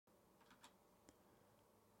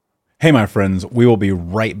Hey, my friends, we will be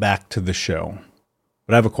right back to the show.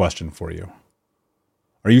 But I have a question for you.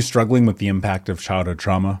 Are you struggling with the impact of childhood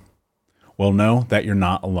trauma? Well, know that you're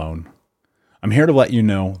not alone. I'm here to let you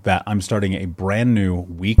know that I'm starting a brand new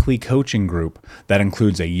weekly coaching group that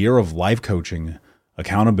includes a year of life coaching,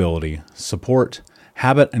 accountability, support,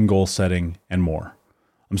 habit and goal setting, and more.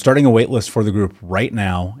 I'm starting a waitlist for the group right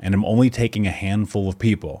now, and I'm only taking a handful of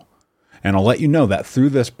people. And I'll let you know that through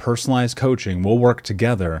this personalized coaching, we'll work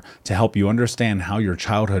together to help you understand how your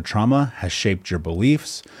childhood trauma has shaped your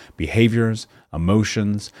beliefs, behaviors,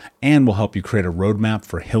 emotions, and will help you create a roadmap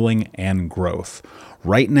for healing and growth.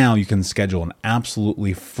 Right now, you can schedule an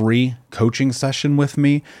absolutely free coaching session with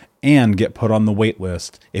me and get put on the wait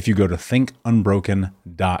list if you go to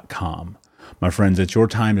thinkunbroken.com. My friends, it's your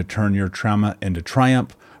time to turn your trauma into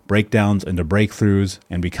triumph, breakdowns into breakthroughs,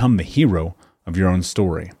 and become the hero of your own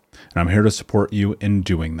story. And I'm here to support you in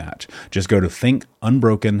doing that. Just go to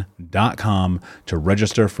thinkunbroken.com to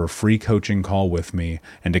register for a free coaching call with me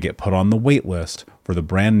and to get put on the wait list for the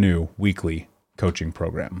brand new weekly coaching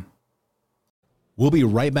program. We'll be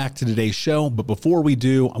right back to today's show, but before we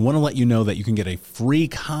do, I want to let you know that you can get a free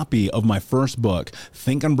copy of my first book,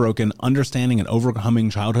 Think Unbroken, Understanding and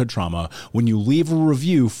Overcoming Childhood Trauma, when you leave a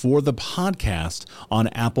review for the podcast on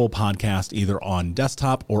Apple Podcast, either on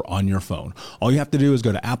desktop or on your phone. All you have to do is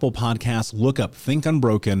go to Apple Podcasts, look up Think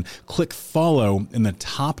Unbroken, click follow in the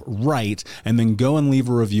top right, and then go and leave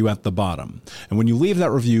a review at the bottom. And when you leave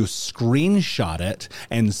that review, screenshot it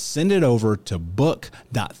and send it over to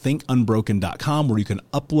book.thinkunbroken.com, where you can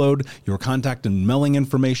upload your contact and mailing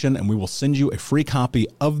information, and we will send you a free copy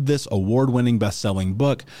of this award-winning best-selling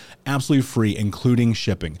book, absolutely free, including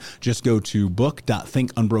shipping. Just go to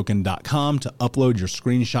book.thinkunbroken.com to upload your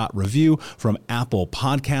screenshot review from Apple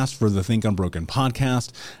Podcasts for the Think Unbroken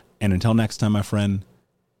podcast. And until next time, my friend,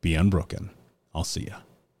 be unbroken. I'll see you.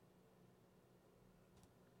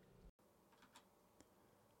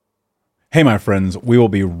 Hey, my friends, we will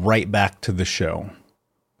be right back to the show.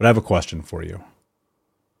 But I have a question for you.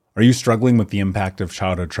 Are you struggling with the impact of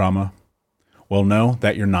childhood trauma? Well, know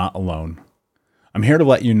that you're not alone. I'm here to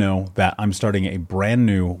let you know that I'm starting a brand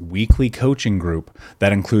new weekly coaching group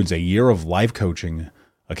that includes a year of life coaching,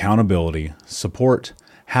 accountability, support,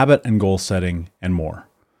 habit and goal setting, and more.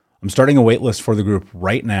 I'm starting a waitlist for the group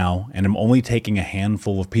right now, and I'm only taking a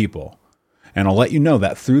handful of people. And I'll let you know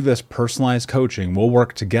that through this personalized coaching, we'll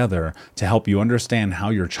work together to help you understand how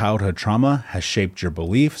your childhood trauma has shaped your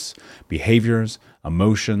beliefs, behaviors,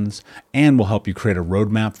 emotions, and will help you create a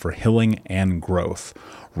roadmap for healing and growth.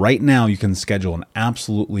 Right now, you can schedule an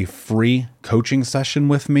absolutely free coaching session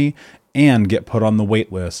with me and get put on the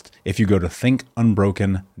wait list if you go to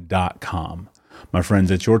thinkunbroken.com. My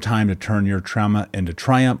friends, it's your time to turn your trauma into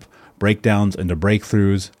triumph, breakdowns into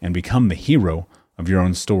breakthroughs, and become the hero of your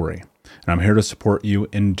own story. And I'm here to support you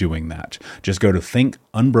in doing that. Just go to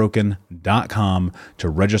thinkunbroken.com to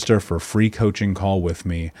register for a free coaching call with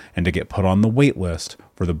me and to get put on the wait list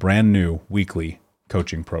for the brand new weekly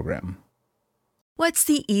coaching program. What's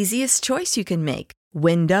the easiest choice you can make?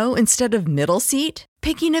 Window instead of middle seat?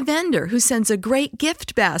 Picking a vendor who sends a great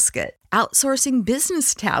gift basket? Outsourcing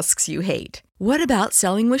business tasks you hate? What about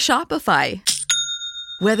selling with Shopify?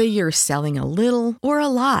 Whether you're selling a little or a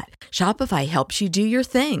lot, Shopify helps you do your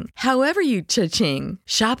thing, however you cha-ching.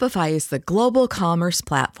 Shopify is the global commerce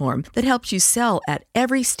platform that helps you sell at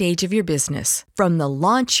every stage of your business. From the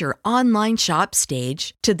launch your online shop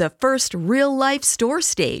stage to the first real-life store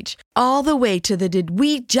stage, all the way to the did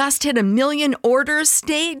we just hit 1 million orders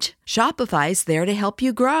stage. Shopify's there to help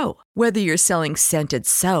you grow. Whether you're selling scented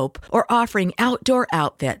soap or offering outdoor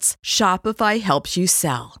outfits, Shopify helps you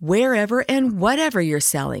sell. Wherever and whatever you're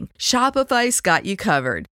selling, Shopify's got you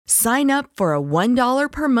covered. Sign up for a $1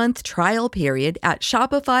 per month trial period at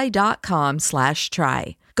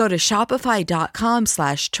shopify.com/try. Go to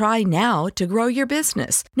shopify.com/try now to grow your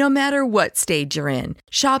business, no matter what stage you're in.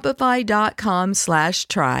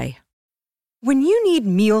 Shopify.com/try. When you need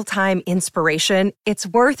mealtime inspiration, it's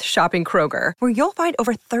worth shopping Kroger, where you'll find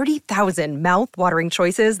over 30,000 mouth-watering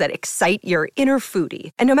choices that excite your inner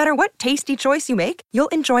foodie. And no matter what tasty choice you make, you'll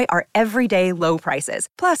enjoy our everyday low prices,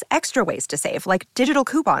 plus extra ways to save, like digital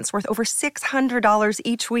coupons worth over $600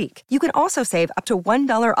 each week. You can also save up to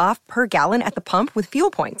 $1 off per gallon at the pump with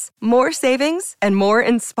fuel points. More savings and more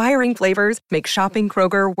inspiring flavors make shopping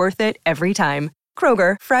Kroger worth it every time.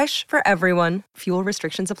 Kroger, fresh for everyone. Fuel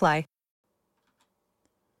restrictions apply.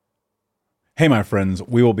 Hey, my friends,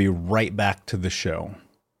 we will be right back to the show.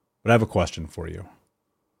 But I have a question for you.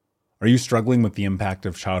 Are you struggling with the impact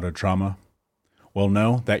of childhood trauma? Well,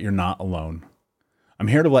 know that you're not alone. I'm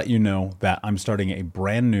here to let you know that I'm starting a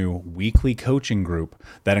brand new weekly coaching group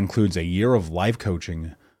that includes a year of life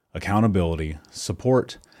coaching, accountability,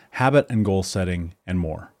 support, habit and goal setting, and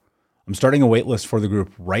more. I'm starting a waitlist for the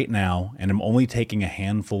group right now, and I'm only taking a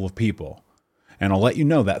handful of people. And I'll let you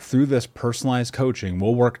know that through this personalized coaching,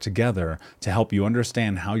 we'll work together to help you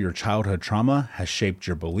understand how your childhood trauma has shaped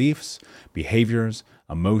your beliefs, behaviors,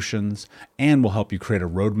 emotions, and will help you create a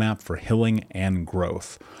roadmap for healing and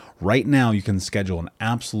growth. Right now, you can schedule an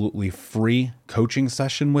absolutely free coaching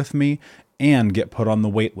session with me and get put on the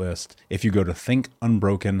wait list if you go to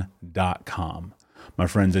thinkunbroken.com. My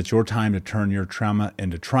friends, it's your time to turn your trauma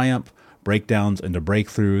into triumph, breakdowns into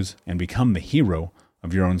breakthroughs, and become the hero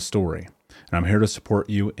of your own story. And I'm here to support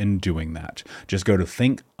you in doing that. Just go to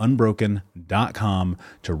thinkunbroken.com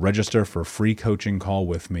to register for a free coaching call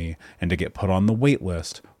with me and to get put on the wait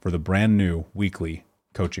list for the brand new weekly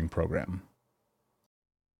coaching program.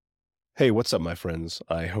 Hey, what's up, my friends?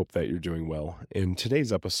 I hope that you're doing well. In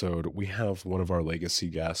today's episode, we have one of our legacy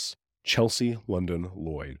guests, Chelsea London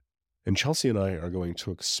Lloyd. And Chelsea and I are going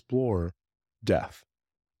to explore death.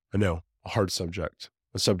 I know, a hard subject,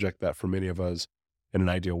 a subject that for many of us in an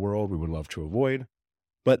ideal world we would love to avoid,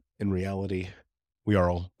 but in reality, we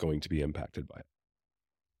are all going to be impacted by it.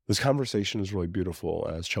 This conversation is really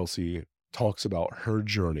beautiful as Chelsea talks about her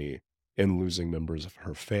journey in losing members of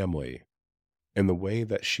her family and the way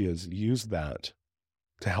that she has used that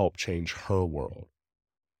to help change her world.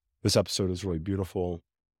 This episode is really beautiful,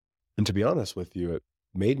 and to be honest with you, it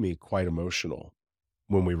made me quite emotional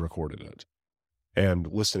when we recorded it. And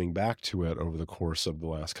listening back to it over the course of the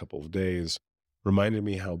last couple of days reminded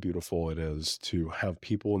me how beautiful it is to have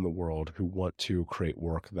people in the world who want to create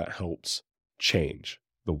work that helps change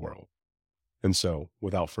the world. And so,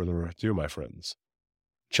 without further ado, my friends,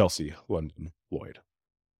 Chelsea London Lloyd.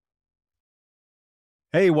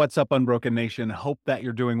 Hey, what's up, Unbroken Nation? Hope that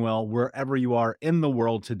you're doing well wherever you are in the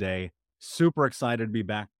world today. Super excited to be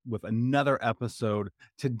back with another episode.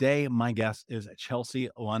 Today, my guest is Chelsea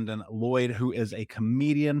London Lloyd, who is a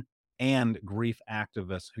comedian and grief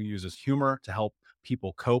activist who uses humor to help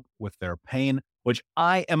people cope with their pain, which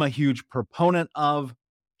I am a huge proponent of.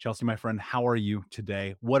 Chelsea, my friend, how are you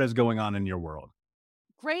today? What is going on in your world?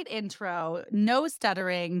 Great intro, no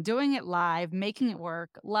stuttering, doing it live, making it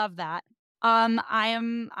work. Love that. I'm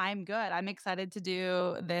good. I'm excited to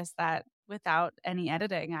do this that without any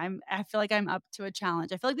editing. I feel like I'm up to a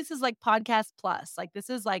challenge. I feel like this is like podcast plus. Like this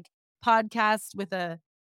is like podcast with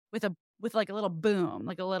like a little boom,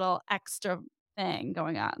 like a little extra thing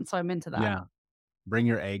going on. So I'm into that. Yeah, bring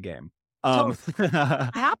your A game. I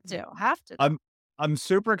have to. I'm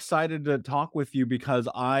super excited to talk with you because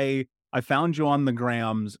I found you on the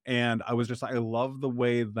grams and I was just I love the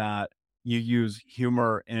way that you use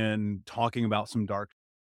humor in talking about some dark.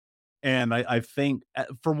 And I think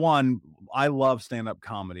for one, I love stand-up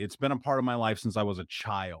comedy. It's been a part of my life since I was a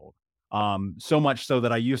child. So much so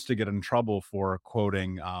that I used to get in trouble for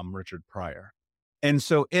quoting Richard Pryor. And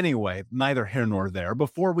so anyway, neither here nor there.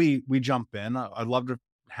 Before we jump in, I'd love to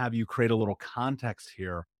have you create a little context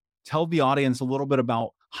here. Tell the audience a little bit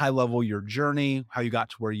about high level your journey, how you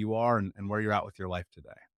got to where you are and where you're at with your life today.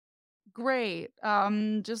 Great.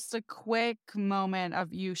 Just a quick moment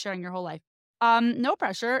of you sharing your whole life. No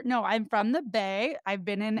pressure. No, I'm from the Bay. I've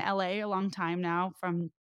been in LA a long time now,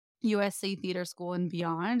 from USC Theater School and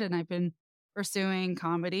beyond, and I've been pursuing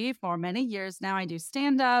comedy for many years now. I do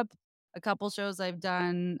stand up. A couple shows I've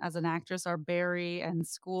done as an actress are Barry and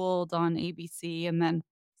Schooled on ABC, and then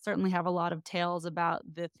certainly have a lot of tales about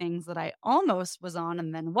the things that I almost was on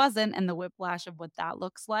and then wasn't, and the whiplash of what that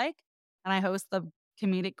looks like. And I host the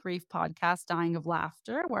comedic grief podcast, Dying of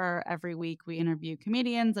Laughter, where every week we interview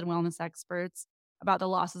comedians and wellness experts about the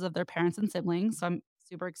losses of their parents and siblings. So I'm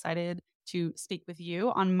super excited to speak with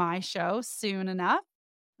you on my show soon enough.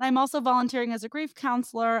 And I'm also volunteering as a grief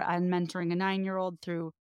counselor and mentoring a 9-year-old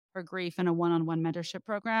through her grief in a one-on-one mentorship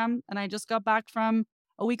program. And I just got back from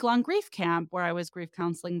a week-long grief camp where I was grief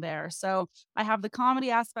counseling there. So I have the comedy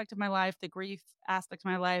aspect of my life, the grief aspect of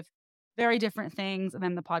my life, very different things. And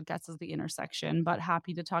then the podcast is the intersection, but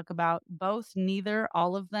happy to talk about both, neither,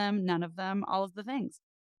 all of them, none of them, all of the things.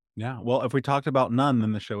 Yeah. Well, if we talked about none,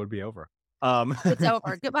 then the show would be over. It's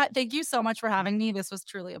over. Goodbye. Thank you so much for having me. This was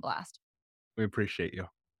truly a blast. We appreciate you.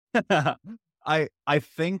 I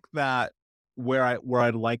think that where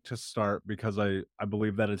I'd like to start, because I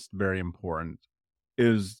believe that it's very important,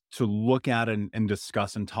 is to look at and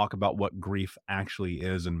discuss and talk about what grief actually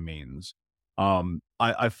is and means.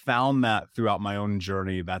 I found that throughout my own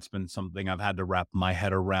journey, that's been something I've had to wrap my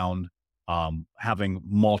head around, having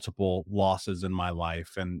multiple losses in my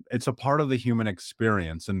life. And it's a part of the human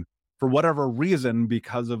experience. And for whatever reason,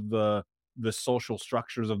 because of the social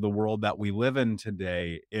structures of the world that we live in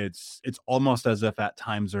today, it's almost as if at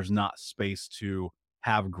times there's not space to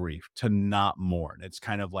have grief, to not mourn. It's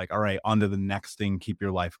kind of like, all right, on to the next thing, keep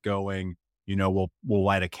your life going. We'll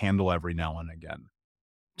light a candle every now and again.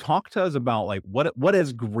 Talk to us about like what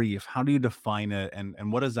is grief? How do you define it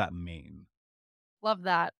and what does that mean? Love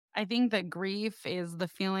that. I think that grief is the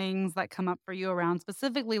feelings that come up for you around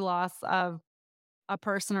specifically loss of a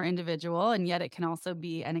person or individual, and yet it can also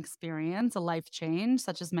be an experience, a life change,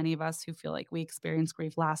 such as many of us who feel like we experienced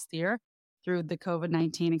grief last year through the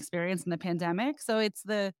COVID-19 experience and the pandemic. So it's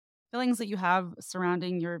the feelings that you have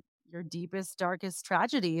surrounding your deepest, darkest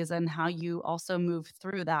tragedies and how you also move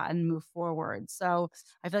through that and move forward. So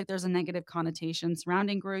I feel like there's a negative connotation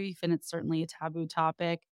surrounding grief, and it's certainly a taboo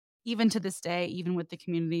topic. Even to this day, even with the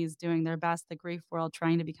communities doing their best, the grief world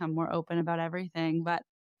trying to become more open about everything. But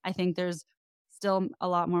I think there's still a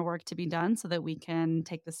lot more work to be done so that we can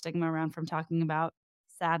take the stigma around from talking about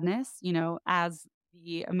sadness, as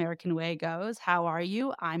the American way goes. How are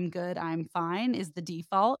you? I'm good. I'm fine is the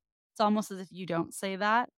default. It's almost as if you don't say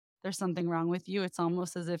that, there's something wrong with you. It's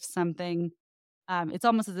almost as if it's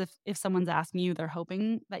almost as if someone's asking you, they're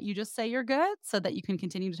hoping that you just say you're good so that you can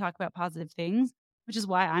continue to talk about positive things, which is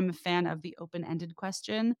why I'm a fan of the open-ended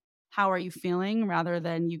question. How are you feeling? Rather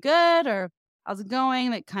than you good or how's it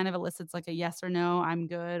going? That kind of elicits like a yes or no, I'm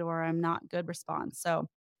good or I'm not good response. So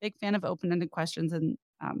big fan of open-ended questions and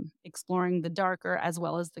exploring the darker as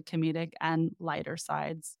well as the comedic and lighter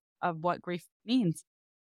sides of what grief means.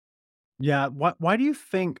 Yeah, why do you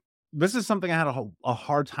think this is something I had a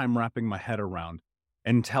hard time wrapping my head around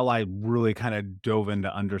until I really kind of dove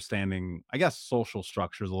into understanding, I guess, social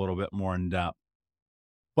structures a little bit more in depth.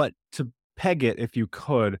 But to peg it, if you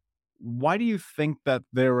could, why do you think that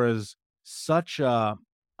there is such a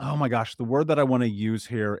oh my gosh, the word that I want to use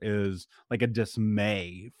here is like a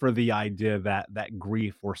dismay for the idea that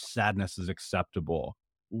grief or sadness is acceptable.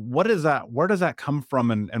 What is that? Where does that come from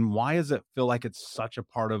and why does it feel like it's such a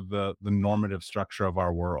part of the normative structure of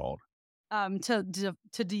our world?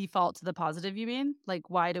 To default to the positive, you mean? Like,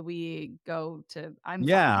 why do we go to I'm fine?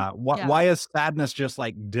 Yeah, Yeah. why is sadness just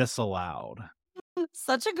like disallowed?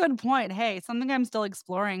 Such a good point. Hey, something I'm still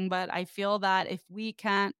exploring, but I feel that if we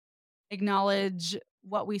can't acknowledge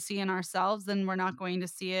what we see in ourselves, then we're not going to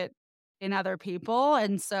see it in other people.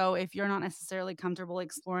 And so if you're not necessarily comfortable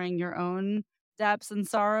exploring your own depths and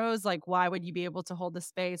sorrows, like why would you be able to hold the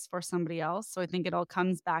space for somebody else? So I think it all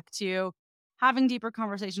comes back to having deeper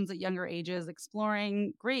conversations at younger ages,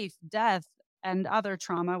 exploring grief, death, and other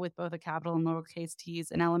trauma with both a capital and lowercase t's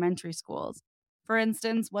in elementary schools. For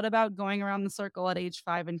instance, what about going around the circle at age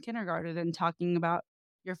 5 in kindergarten and talking about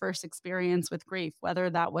your first experience with grief, whether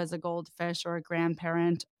that was a goldfish or a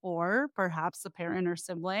grandparent or perhaps a parent or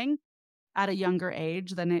sibling at a younger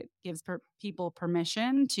age, then it gives people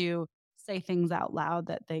permission to say things out loud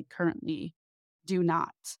that they currently do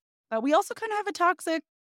not. But we also kind of have a toxic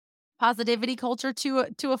positivity culture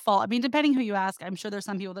to a fault. I mean, depending who you ask, I'm sure there's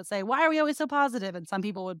some people that say, "Why are we always so positive?" And some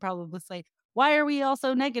people would probably say, "Why are we all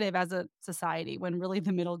so negative as a society?" When really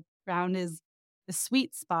the middle ground is the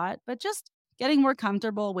sweet spot. But just getting more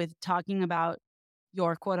comfortable with talking about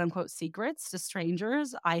your quote unquote secrets to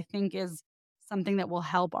strangers, I think is something that will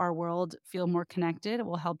help our world feel more connected. It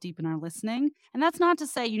will help deepen our listening. And that's not to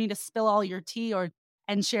say you need to spill all your tea or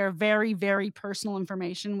and share very, very personal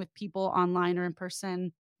information with people online or in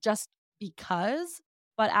person just because.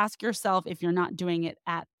 But ask yourself if you're not doing it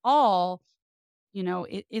at all,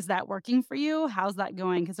 is that working for you? How's that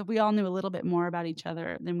going? Because if we all knew a little bit more about each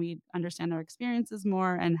other, then we'd understand our experiences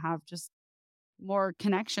more and have just more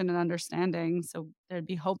connection and understanding. So there'd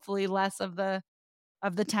be hopefully less of the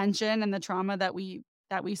tension and the trauma that we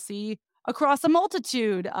see across a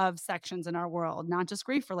multitude of sections in our world, not just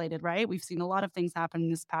grief related, right? We've seen a lot of things happen in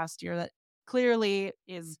this past year that clearly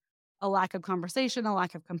is a lack of conversation, a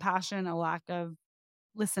lack of compassion, a lack of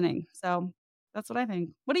listening. So that's what I think.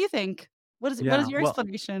 What do you think? What Yeah, is your well,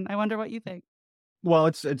 explanation? I wonder what you think.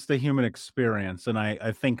 it's the human experience, and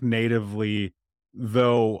I think natively,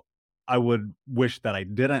 though I would wish that I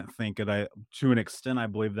didn't think it, I to an extent, I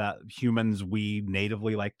believe that humans, we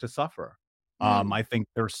natively like to suffer. Mm. I think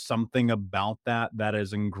there's something about that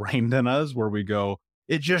is ingrained in us where we go,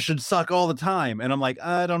 "It just should suck all the time," and I'm like,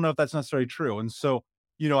 "I don't know if that's necessarily true," and so,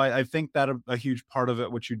 I think that a huge part of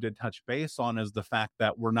it, which you did touch base on, is the fact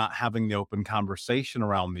that we're not having the open conversation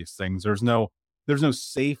around these things. There's no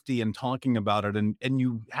safety in talking about it, and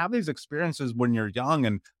you have these experiences when you're young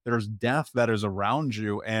and there's death that is around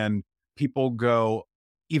you and people go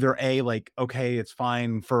either A, like, okay, it's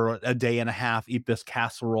fine for a day and a half, eat this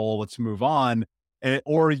casserole, let's move on,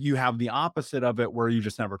 or you have the opposite of it where you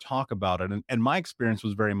just never talk about it. And my experience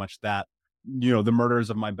was very much that, the murders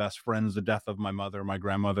of my best friends, the death of my mother, my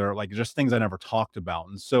grandmother, like just things I never talked about.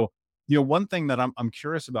 And so, one thing that I'm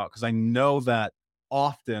curious about, because I know that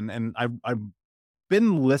often, and I've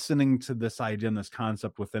been listening to this idea and this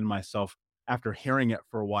concept within myself after hearing it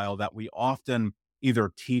for a while, that we often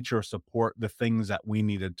either teach or support the things that we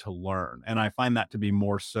needed to learn. And I find that to be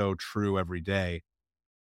more so true every day.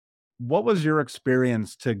 What was your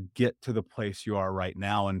experience to get to the place you are right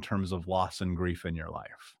now in terms of loss and grief in your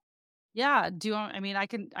life? Yeah, I mean, I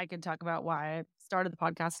can talk about why I started the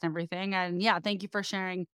podcast and everything. And yeah, thank you for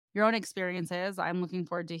sharing your own experiences. I'm looking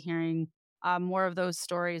forward to hearing more of those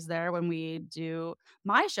stories there when we do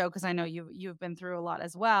my show, because I know you've been through a lot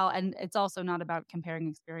as well. And it's also not about comparing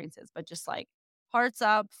experiences, but just like hearts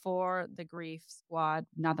up for the grief squad.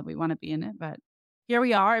 Not that we want to be in it, but here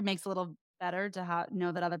we are. It makes it a little better to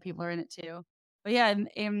know that other people are in it too. But yeah,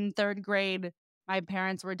 in third grade, my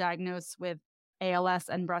parents were diagnosed with ALS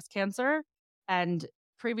and breast cancer. And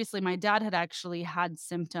previously, my dad had actually had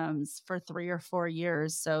symptoms for 3 or 4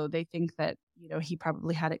 years. So they think that, he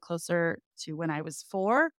probably had it closer to when I was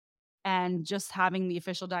 4. And just having the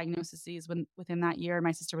official diagnoses within that year,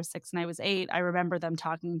 my sister was 6 and I was 8. I remember them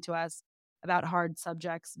talking to us about hard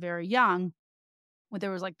subjects very young, when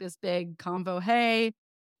there was like this big convo, hey,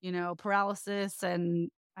 paralysis. And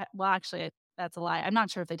well, actually, that's a lie. I'm not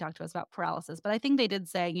sure if they talked to us about paralysis, but I think they did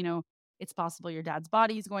say, it's possible your dad's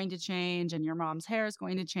body is going to change and your mom's hair is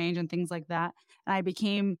going to change and things like that. And I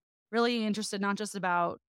became really interested, not just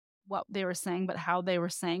about what they were saying, but how they were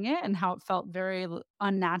saying it and how it felt very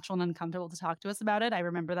unnatural and uncomfortable to talk to us about it. I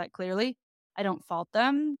remember that clearly. I don't fault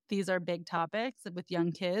them. These are big topics with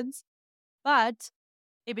young kids, but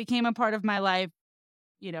it became a part of my life,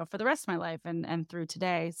 for the rest of my life and through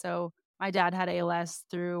today. So my dad had ALS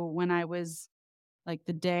through when I was like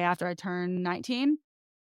the day after I turned 19,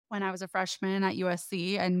 when I was a freshman at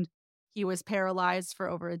USC, and he was paralyzed for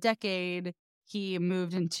over a decade. He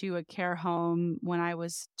moved into a care home when I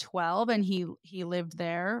was 12, and he lived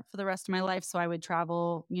there for the rest of my life. So I would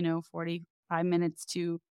travel, 45 minutes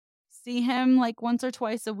to see him like once or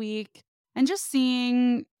twice a week, and just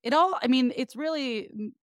seeing it all. I mean, it's really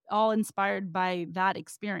all inspired by that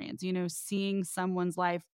experience, seeing someone's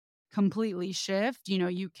life completely shift.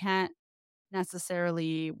 You can't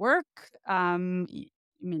necessarily work. I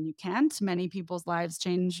mean, you can't. Many people's lives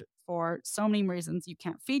change for so many reasons. You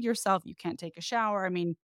can't feed yourself. You can't take a shower. I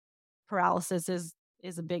mean, paralysis is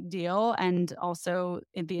a big deal, and also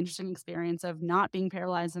the interesting experience of not being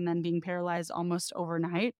paralyzed and then being paralyzed almost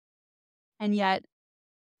overnight. And yet,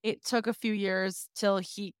 it took a few years till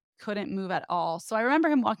he couldn't move at all. So I remember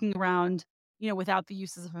him walking around, without the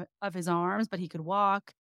uses of his arms, but he could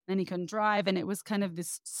walk. Then he couldn't drive, and it was kind of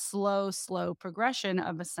this slow progression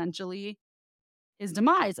of essentially his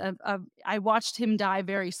demise. Of I watched him die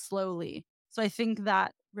very slowly. So I think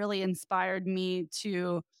that really inspired me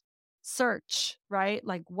to search, right?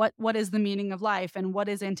 Like what is the meaning of life, and what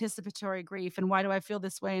is anticipatory grief, and why do I feel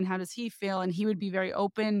this way, and how does he feel? And he would be very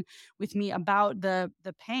open with me about the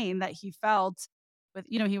pain that he felt with,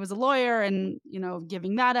 he was a lawyer, and,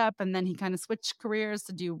 giving that up, and then he kind of switched careers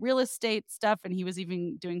to do real estate stuff, and he was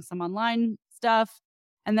even doing some online stuff.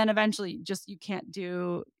 And then eventually just you can't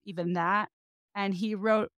do even that. And he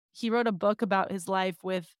wrote a book about his life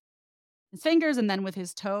with his fingers and then with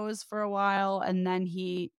his toes for a while, and then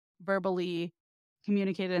he verbally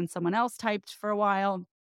communicated and someone else typed for a while,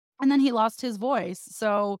 and then he lost his voice.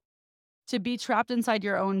 So to be trapped inside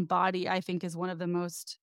your own body, I think, is one of the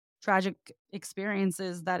most tragic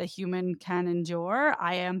experiences that a human can endure.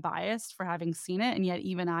 I am biased for having seen it, and yet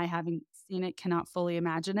even I, having seen it, cannot fully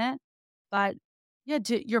imagine it. But yeah,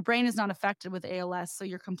 your brain is not affected with ALS, so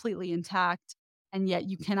you're completely intact, and yet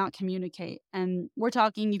you cannot communicate. And we're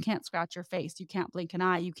talking, you can't scratch your face, you can't blink an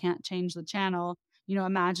eye, you can't change the channel.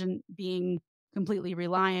 Imagine being completely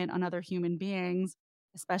reliant on other human beings,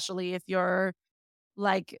 especially if you're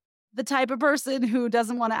like the type of person who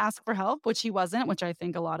doesn't want to ask for help, which he wasn't, which I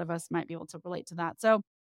think a lot of us might be able to relate to that. So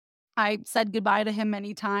I said goodbye to him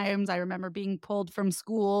many times. I remember being pulled from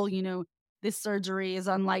school, this surgery is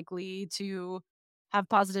unlikely to have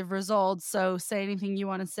positive results. So say anything you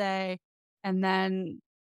want to say. And then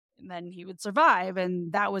he would survive.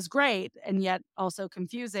 And that was great, and yet also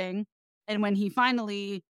confusing. And when he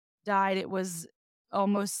finally died, it was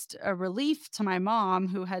almost a relief to my mom,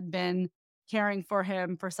 who had been caring for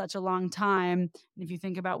him for such a long time. And if you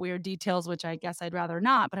think about weird details, which I guess I'd rather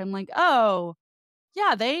not, but I'm like, oh,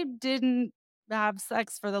 yeah, they didn't have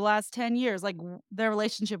sex for the last 10 years. Like their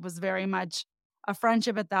relationship was very much a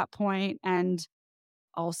friendship at that point. And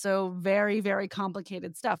also very, very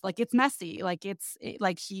complicated stuff. Like it's messy. Like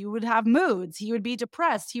he would have moods. He would be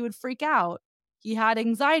depressed. He would freak out. He had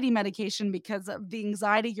anxiety medication because of the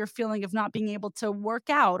anxiety you're feeling of not being able to work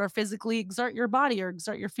out or physically exert your body or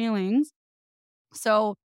exert your feelings.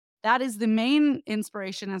 So that is the main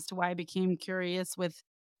inspiration as to why I became curious with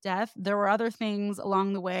death. There were other things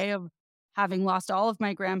along the way of having lost all of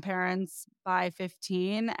my grandparents by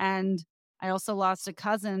 15. And I also lost a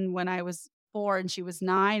cousin when I was 4 and she was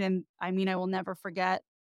 9. And I mean, I will never forget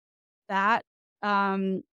that.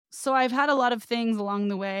 So I've had a lot of things along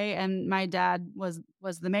the way, and my dad was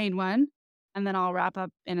the main one. And then I'll wrap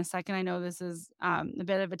up in a second. I know this is a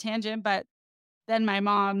bit of a tangent, but then my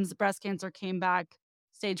mom's breast cancer came back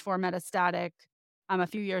stage 4 metastatic, a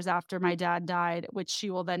few years after my dad died, which she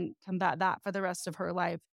will then combat that for the rest of her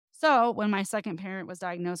life. So when my second parent was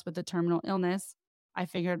diagnosed with a terminal illness, I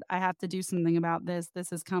figured I have to do something about this.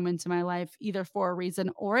 This has come into my life either for a reason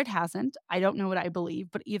or it hasn't. I don't know what I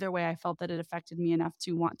believe, but either way, I felt that it affected me enough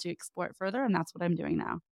to want to explore it further, and that's what I'm doing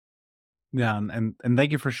now. Yeah, and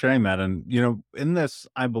thank you for sharing that. And in this,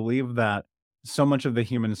 I believe that so much of the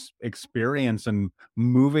human experience and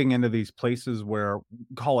moving into these places where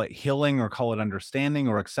call it healing or call it understanding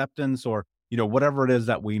or acceptance or whatever it is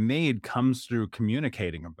that we need comes through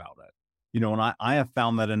communicating about it. And I have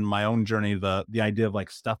found that in my own journey, the idea of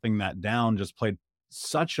like stuffing that down just played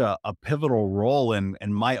such a pivotal role in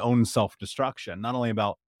my own self destruction, not only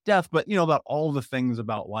about death, but about all the things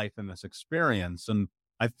about life in this experience. And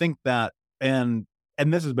I think that and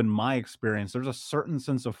and this has been my experience, there's a certain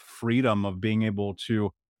sense of freedom of being able to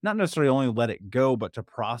not necessarily only let it go, but to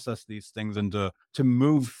process these things and to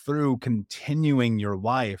move through continuing your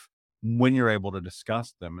life when you're able to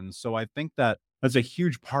discuss them. And so I think that that's a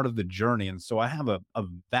huge part of the journey. And so I have a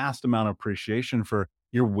vast amount of appreciation for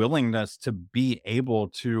your willingness to be able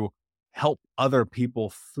to help other people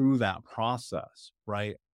through that process,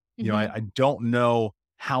 right? Mhm. I don't know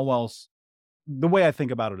how else the way I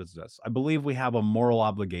think about it is this. I believe we have a moral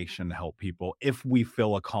obligation to help people if we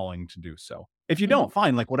feel a calling to do so. If you Mhm. don't,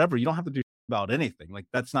 fine, like whatever, you don't have to do about anything. Like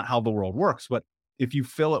that's not how the world works. But if you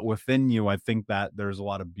feel it within you, I think that there's a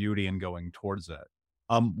lot of beauty in going towards it.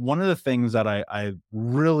 One of the things that I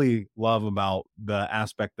really love about the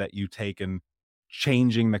aspect that you take in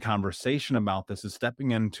changing the conversation about this is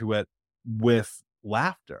stepping into it with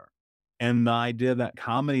laughter and the idea that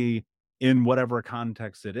comedy in whatever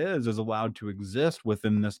context it is allowed to exist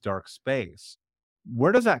within this dark space.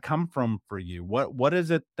 Where does that come from for you? What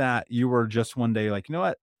is it that you were just one day like, "You know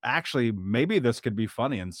what? Actually, maybe this could be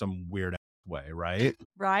funny in some weird way," right?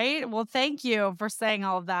 Right? Well, thank you for saying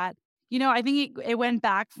all of that. I think it went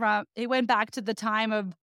back to the time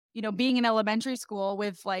of, being in elementary school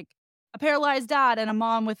with, like, a paralyzed dad and a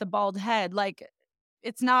mom with a bald head. Like,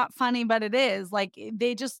 it's not funny, but it is. Like,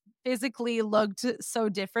 they just physically looked so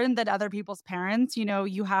different than other people's parents.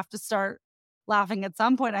 You have to start laughing at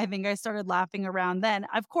some point. I think I started laughing around then.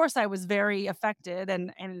 Of course, I was very affected,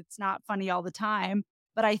 and it's not funny all the time,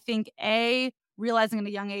 but I think realizing at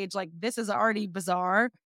a young age, like, this is already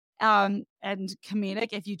bizarre, and comedic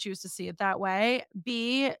if you choose to see it that way.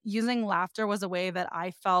 B, using laughter was a way that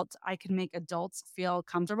I felt I could make adults feel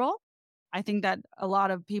comfortable. I think that a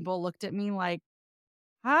lot of people looked at me like,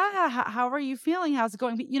 "Hi, how are you feeling? How's it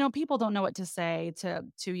going?" People don't know what to say to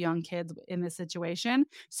young kids in this situation.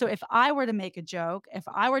 So if I were to make a joke, if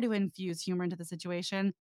I were to infuse humor into the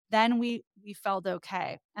situation, then we felt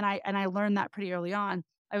okay. And I learned that pretty early on.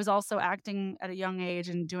 I was also acting at a young age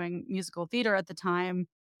and doing musical theater at the time,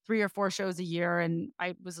 3 or 4 shows a year, and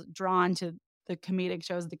I was drawn to the comedic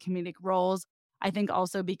shows, the comedic roles. I think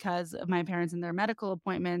also because of my parents and their medical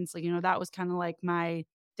appointments, like, that was kinda like my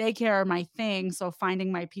daycare, my thing. So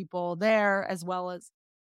finding my people there, as well as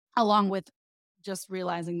along with just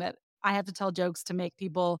realizing that I have to tell jokes to make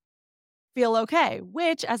people feel okay,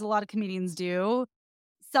 which, as a lot of comedians do,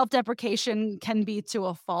 self-deprecation can be to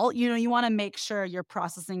a fault. You wanna make sure you're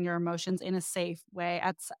processing your emotions in a safe way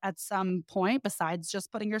at some point besides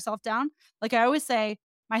just putting yourself down. Like I always say,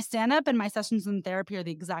 my stand-up and my sessions in therapy are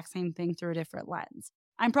the exact same thing through a different lens.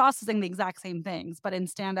 I'm processing the exact same things, but in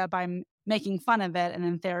stand-up, I'm making fun of it, and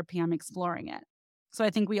in therapy, I'm exploring it. So I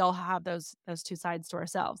think we all have those 2 sides to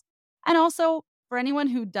ourselves. And also, for anyone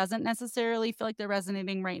who doesn't necessarily feel like they're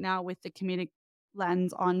resonating right now with the comedic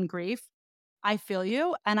lens on grief, I feel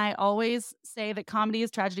you, and I always say that comedy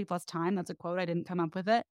is tragedy plus time. That's a quote, I didn't come up with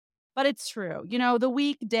it, but it's true. The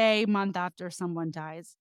week, day, month after someone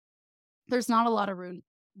dies, there's not a lot of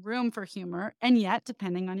room for humor, and yet,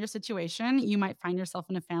 depending on your situation, you might find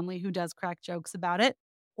yourself in a family who does crack jokes about it,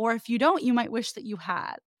 or if you don't, you might wish that you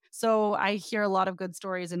had. So I hear a lot of good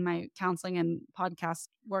stories in my counseling and podcast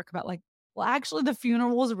work about like, well, actually the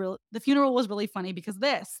funeral was really funny because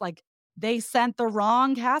this, like, they sent the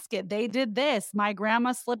wrong casket. They did this. My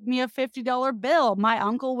grandma slipped me a $50 bill. My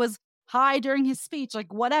uncle was high during his speech,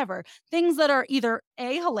 like whatever. Things that are either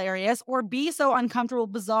A, hilarious, or B, so uncomfortable,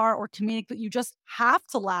 bizarre, or comedic that you just have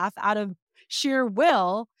to laugh out of sheer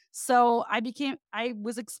will. So I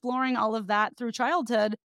was exploring all of that through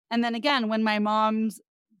childhood. And then again, when my mom's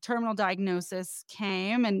terminal diagnosis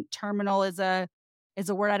came, and terminal is a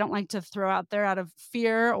word I don't like to throw out there out of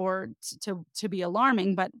fear or to be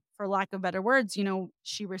alarming, but for lack of better words,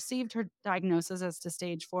 she received her diagnosis as to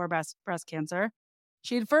stage 4 breast cancer.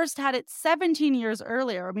 She had first had it 17 years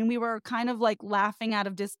earlier. I mean, we were kind of like laughing out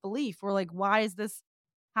of disbelief. We're like, why is this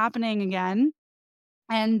happening again?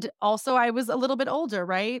 And also I was a little bit older,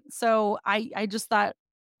 right? So I just thought,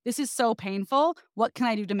 this is so painful. What can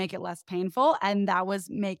I do to make it less painful? And that was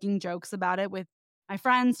making jokes about it with my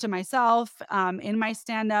friends, to myself, in my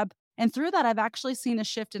stand up. And through that, I've actually seen a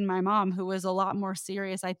shift in my mom, who is a lot more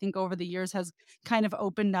serious. I think over the years has kind of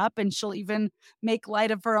opened up, and she'll even make light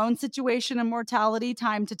of her own situation and mortality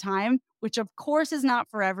time to time, which of course is not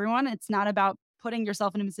for everyone. It's not about putting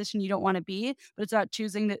yourself in a position you don't want to be, but it's about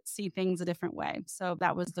choosing to see things a different way. So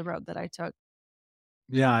that was the road that I took.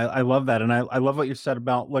 Yeah, I love that, and I love what you said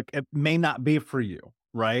about, look, it may not be for you,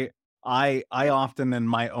 right? I often in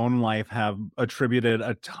my own life have attributed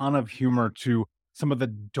a ton of humor to some of the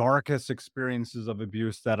darkest experiences of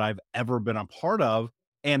abuse that I've ever been a part of,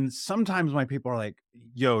 and sometimes my people are like,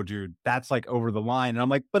 "Yo, dude, that's, like, over the line," and I'm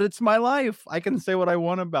like, "But it's my life. I can say what I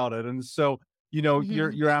want about it," and so, you're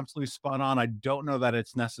Mhm. you're absolutely spot on. I don't know that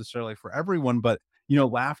it's necessarily for everyone, but,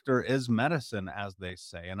 laughter is medicine, as they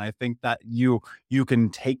say, and I think that you can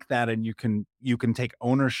take that and you can take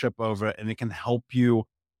ownership over it, and it can help you,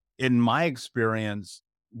 in my experience,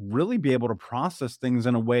 really be able to process things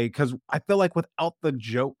in a way, because I feel like without the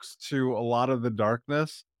jokes to a lot of the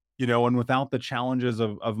darkness, and without the challenges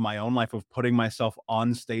of my own life of putting myself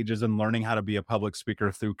on stages and learning how to be a public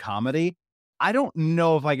speaker through comedy, I don't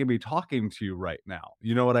know if I could be talking to you right now.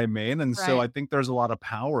 You know what I mean? And so Right. I think there's a lot of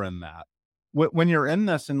power in that. When you're in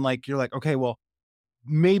this and, like, you're like, okay, well,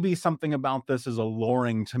 maybe something about this is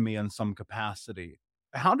alluring to me in some capacity.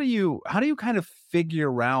 How do you kind of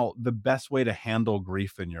figure out the best way to handle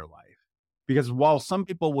grief in your life? Because while some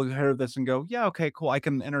people will hear this and go, "Yeah, okay, cool, I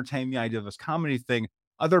can entertain the idea of this comedy thing,"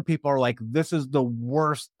 other people are like, "This is the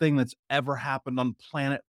worst thing that's ever happened on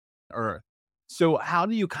planet Earth." So how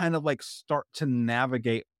do you kind of like start to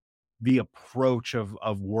navigate the approach of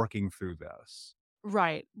working through this?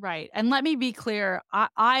 Right, right. And let me be clear,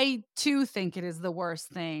 I too think it is the worst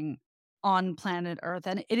thing on planet Earth.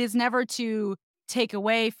 And it is never to take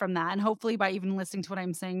away from that. And hopefully by even listening to what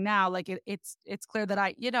I'm saying now, like it's clear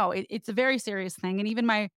that it's a very serious thing. And even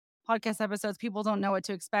my podcast episodes, people don't know what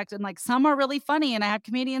to expect. And like some are really funny, and I have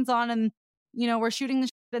comedians on, and we're shooting the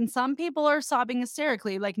and some people are sobbing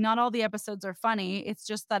hysterically. Like not all the episodes are funny. It's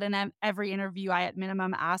just that in every interview, I at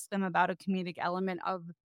minimum ask them about a comedic element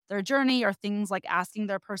of their journey, or things like asking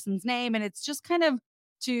their person's name. And it's just kind of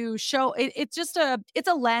to show it's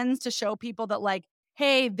a lens to show people that, like,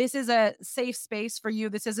 hey, this is a safe space for you.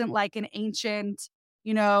 This isn't like an ancient,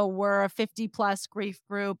 we're a 50 plus grief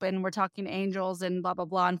group and we're talking angels and blah blah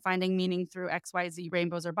blah and finding meaning through XYZ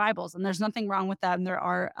rainbows or Bibles. And there's nothing wrong with that, and there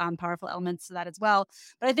are powerful elements to that as well.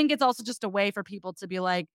 But I think it's also just a way for people to be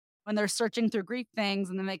like, when they're searching through grief things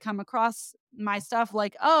and then they come across my stuff,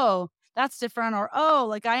 like, oh, that's different, or oh,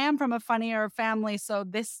 like I am from a funnier family, so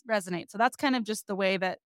this resonates. So that's kind of just the way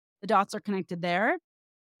that the dots are connected there.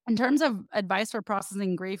 In terms of advice for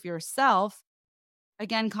processing grief yourself,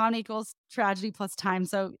 again, con equals tragedy plus time.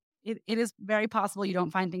 So it is very possible you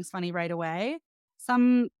don't find things funny right away.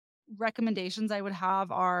 Some recommendations I would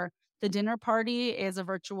have are: the dinner party is a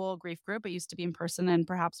virtual grief group. It used to be in person, and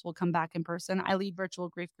perhaps we'll come back in person. I lead virtual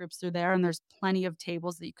grief groups through there, and there's plenty of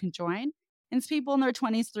tables that you can join. And it's people in their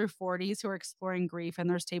 20s through 40s who are exploring grief. And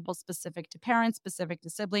there's tables specific to parents, specific to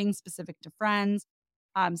siblings, specific to friends,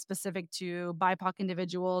 specific to BIPOC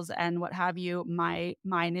individuals, and what have you.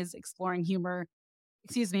 Mine is exploring humor.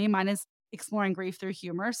 Excuse me, mine is exploring grief through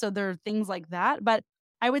humor. So there are things like that. But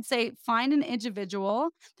I would say find an individual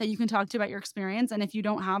that you can talk to about your experience. And if you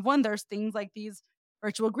don't have one, there's things like these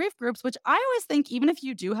virtual grief groups, which I always think, even if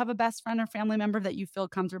you do have a best friend or family member that you feel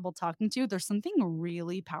comfortable talking to, there's something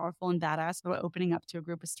really powerful and badass about opening up to a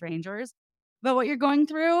group of strangers about what you're going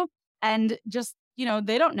through. And just,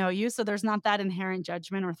 they don't know you. So there's not that inherent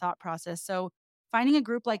judgment or thought process. So finding a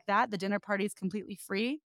group like that, the dinner party is completely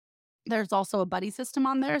free. There's also a buddy system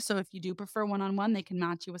on there. So if you do prefer one-on-one, they can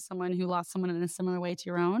match you with someone who lost someone in a similar way to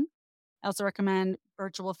your own. I also recommend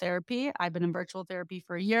virtual therapy. I've been in virtual therapy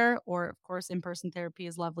for a year, or of course, in-person therapy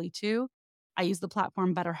is lovely too. I use the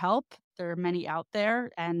platform BetterHelp. There are many out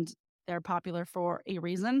there and they're popular for a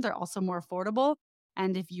reason. They're also more affordable.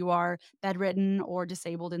 And if you are bedridden or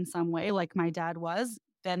disabled in some way, like my dad was,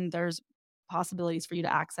 then there's possibilities for you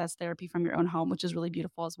to access therapy from your own home, which is really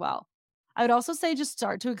beautiful as well. I would also say just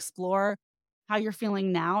start to explore how you're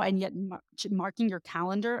feeling now and yet marking your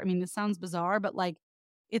calendar. I mean, this sounds bizarre, but like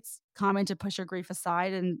it's common to push your grief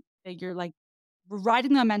aside and figure like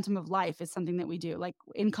riding the momentum of life is something that we do. Like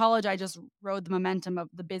in college, I just rode the momentum of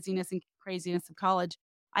the busyness and craziness of college.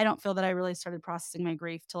 I don't feel that I really started processing my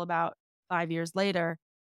grief till about 5 years later.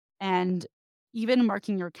 And even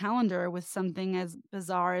marking your calendar with something as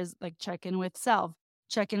bizarre as like check in with self,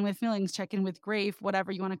 check in with feelings, check in with grief, whatever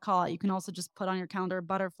you want to call it. You can also just put on your calendar a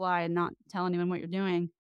butterfly and not tell anyone what you're doing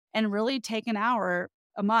and really take an hour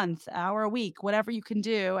a month, hour a week, whatever you can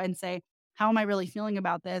do and say, how am I really feeling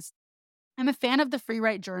about this? I'm a fan of the free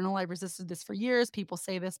write journal. I resisted this for years. People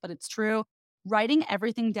say this, but it's true. Writing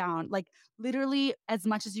everything down, like literally as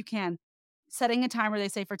much as you can, setting a timer, they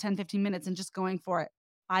say for 10, 15 minutes and just going for it.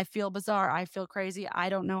 I feel bizarre. I feel crazy. I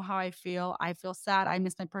don't know how I feel. I feel sad. I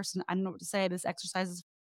miss my person. I don't know what to say. This exercise is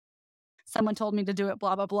someone told me to do it,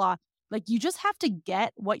 blah, blah, blah. Like you just have to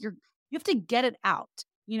get you have to get it out,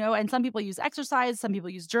 and some people use exercise, some people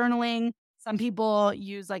use journaling, some people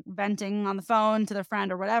use like venting on the phone to their friend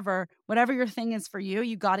or whatever your thing is for you,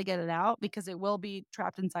 you got to get it out because it will be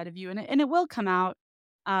trapped inside of you and it will come out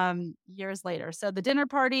years later. So the dinner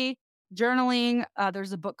party, journaling,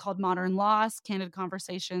 there's a book called Modern Loss, Candid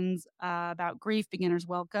Conversations about Grief, Beginner's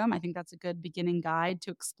Welcome. I think that's a good beginning guide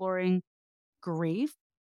to exploring grief.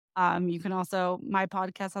 You can also, my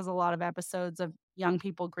podcast has a lot of episodes of young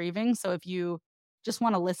people grieving. So if you just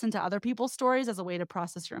want to listen to other people's stories as a way to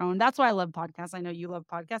process your own, that's why I love podcasts. I know you love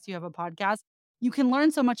podcasts. You have a podcast. You can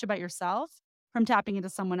learn so much about yourself from tapping into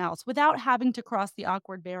someone else without having to cross the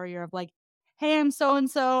awkward barrier of like, hey, I'm so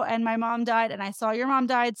and so, and my mom died, and I saw your mom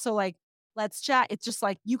died. So, like, let's chat. It's just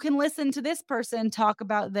like you can listen to this person talk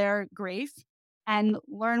about their grief and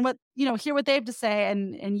learn hear what they have to say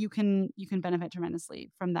and you can benefit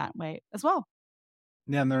tremendously from that way as well.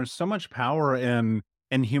 Yeah, and there's so much power in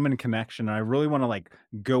human connection. And I really want to like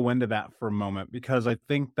go into that for a moment because I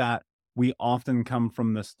think that we often come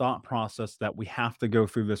from this thought process that we have to go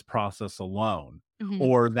through this process alone Mhm.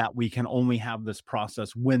 or that we can only have this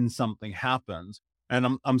process when something happens.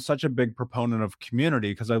 And I'm such a big proponent of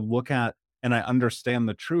community because I look at and I understand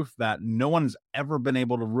the truth that no one's ever been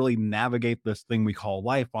able to really navigate this thing we call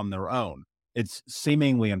life on their own. It's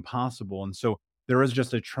seemingly impossible. And so there is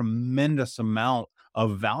just a tremendous amount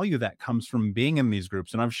of value that comes from being in these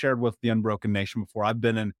groups. And I've shared with the Unbroken Nation before. I've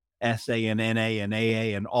been in SA and NA and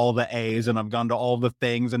AA and all the A's, and I've gone to all the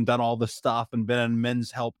things and done all the stuff and been in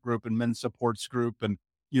men's help group and men's supports group and,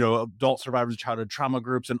 adult survivors of childhood trauma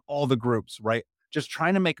groups and all the groups, right? Just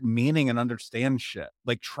trying to make meaning and understand shit,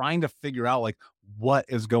 like trying to figure out like what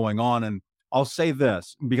is going on. And I'll say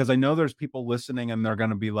this because I know there's people listening and they're going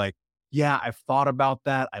to be like, yeah, I've thought about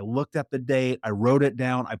that. I looked at the date. I wrote it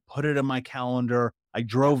down. I put it in my calendar. I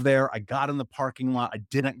drove there. I got in the parking lot. I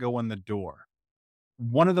didn't go in the door.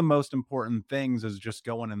 One of the most important things is just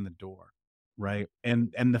going in the door, right?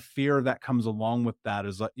 And the fear that comes along with that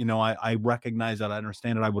is, I recognize that. I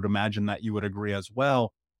understand it. I would imagine that you would agree as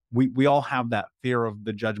well. We all have that fear of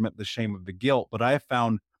the judgment, the shame of the guilt. But I have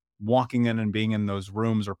found walking in and being in those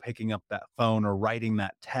rooms or picking up that phone or writing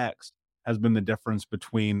that text has been the difference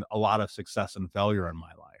between a lot of success and failure in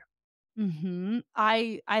my life.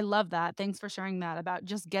 I love that. Thanks for sharing that about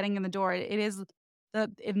just getting in the door. It is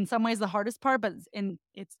in some ways the hardest part, but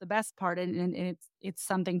it's the best part, and it's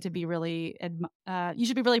something to be really you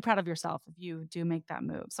should be really proud of yourself if you do make that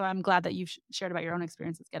move. So I'm glad that you've shared about your own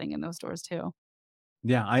experiences getting in those doors too.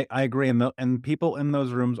 Yeah, I agree. And people in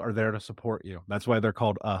those rooms are there to support you. That's why they're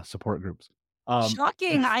called support groups. Um,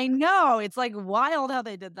 Shocking, I know. It's like wild how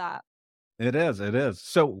they did that. It is, it is.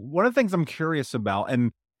 So one of the things I'm curious about,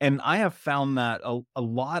 and I have found that a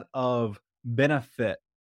lot of benefit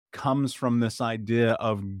comes from this idea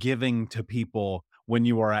of giving to people when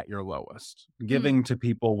you are at your lowest, Mm. giving to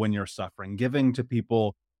people when you're suffering, giving to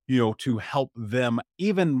people, to help them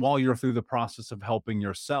even while you're through the process of helping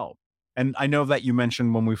yourself. And I know that you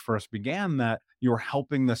mentioned when we first began that you're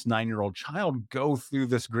helping this 9-year-old child go through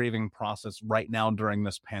this grieving process right now during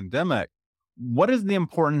this pandemic. What is the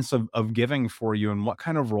importance of giving for you, and what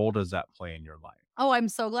kind of role does that play in your life? Oh, I'm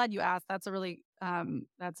so glad you asked. That's a really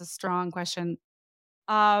that's a strong question.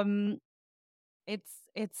 Um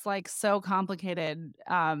It's like so complicated,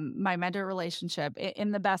 my mentor relationship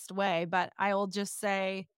in the best way. But I will just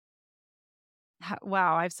say,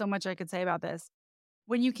 wow, I have so much I could say about this.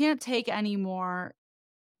 When you can't take any more,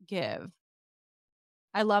 give.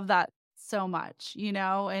 I love that so much,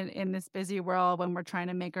 in this busy world when we're trying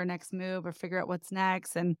to make our next move or figure out what's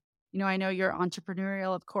next. And, I know you're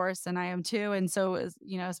entrepreneurial, of course, and I am too. And so is,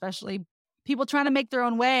 especially people trying to make their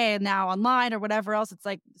own way now online or whatever else. It's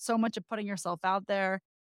like so much of putting yourself out there.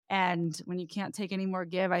 And when you can't take any more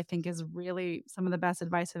give, I think is really some of the best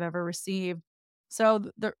advice I've ever received. So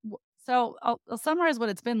I'll summarize what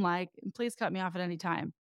it's been like, and please cut me off at any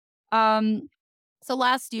time. Um, so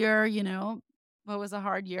last year, what was a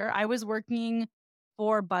hard year? I was working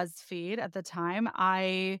for BuzzFeed at the time.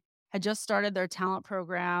 I had just started their talent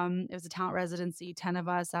program. It was a talent residency, 10 of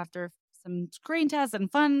us after some screen tests and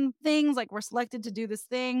fun things. Like, we're selected to do this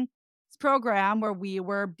program where we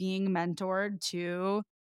were being mentored to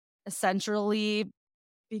essentially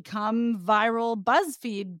become viral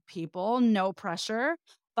BuzzFeed people, no pressure.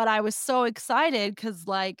 But I was so excited because,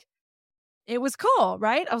 like, it was cool,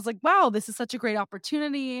 right? I was like, wow, this is such a great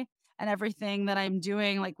opportunity, and everything that I'm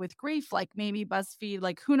doing, like with grief, like maybe BuzzFeed,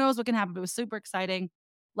 like who knows what can happen. But it was super exciting.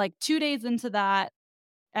 Like 2 days into that,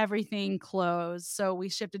 everything closed. So we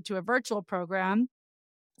shifted to a virtual program.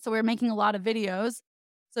 So we were making a lot of videos.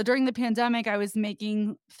 So during the pandemic, I was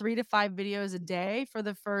making 3 to 5 videos a day for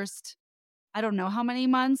the first, I don't know how many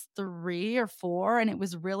months, 3 or 4. And it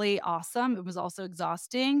was really awesome. It was also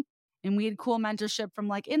exhausting. And we had cool mentorship from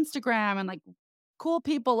like Instagram and like cool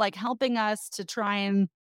people like helping us to try and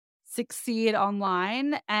succeed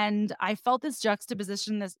online. And I felt this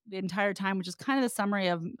juxtaposition this the entire time, which is kind of the summary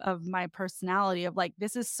of my personality of like,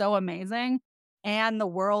 this is so amazing. And the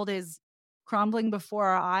world is crumbling before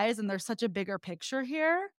our eyes. And there's such a bigger picture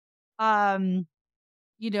here. Um,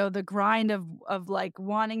 the grind of like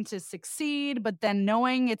wanting to succeed, but then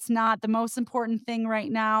knowing it's not the most important thing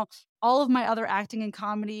right now. All of my other acting and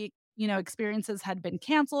comedy, experiences had been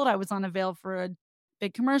canceled. I was unavailable for a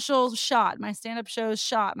big commercial, shot. My stand-up shows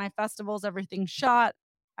shot. My festivals, everything shot.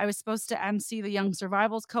 I was supposed to MC the Young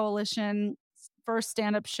Survivals Coalition first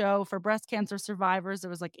stand-up show for breast cancer survivors. There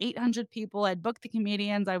was like 800 people. I'd booked the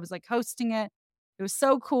comedians. I was like hosting it. It was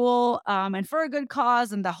so cool, and for a good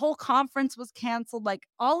cause, and the whole conference was canceled. Like,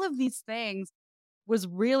 all of these things was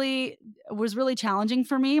really challenging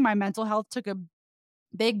for me. My mental health took a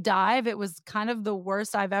big dive. It was kind of the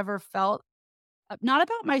worst I've ever felt. Not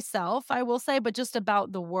about myself, I will say, but just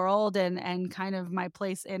about the world and kind of my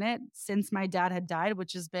place in it since my dad had died,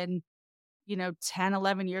 which has been, 10,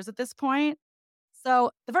 11 years at this point.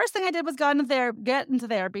 So the first thing I did was get into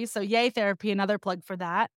therapy. So yay, therapy, another plug for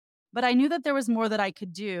that. But I knew that there was more that I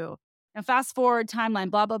could do. And fast forward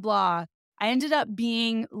timeline, blah, blah, blah. I ended up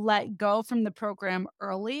being let go from the program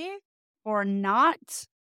early for not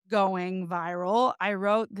going viral. I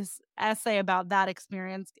wrote this essay about that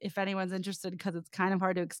experience if anyone's interested, because it's kind of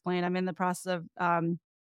hard to explain. I'm in the process of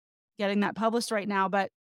getting that published right now. But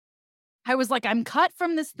I was like, I'm cut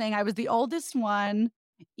from this thing. I was the oldest one.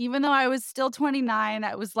 Even though I was still 29,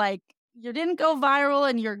 I was like, you didn't go viral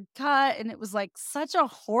and you're cut. And it was like such a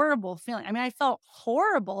horrible feeling. I mean, I felt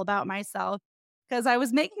horrible about myself because I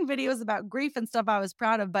was making videos about grief and stuff I was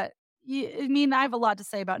proud of. But I mean, I have a lot to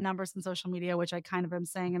say about numbers and social media, which I kind of am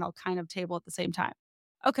saying, and I'll kind of table at the same time.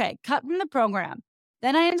 Okay, cut from the program.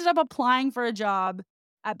 Then I ended up applying for a job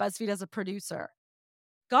at BuzzFeed as a producer.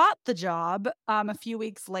 Got the job a few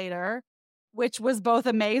weeks later, which was both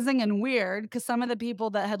amazing and weird because some of the people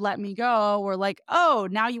that had let me go were like, oh,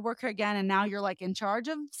 now you work here again and now you're like in charge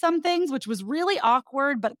of some things, which was really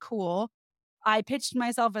awkward but cool. I pitched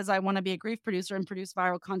myself as I want to be a grief producer and produce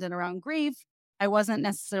viral content around grief. I wasn't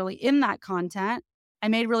necessarily in that content. I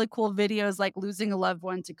made really cool videos like losing a loved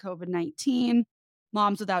one to COVID-19,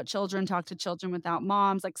 moms without children, talk to children without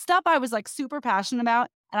moms, like stuff I was like super passionate about.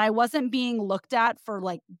 And I wasn't being looked at for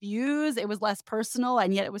like views. It was less personal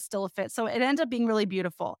and yet it was still a fit. So it ended up being really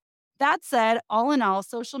beautiful. That said, all in all,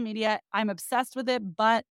 social media, I'm obsessed with it,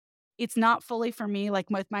 but it's not fully for me. Like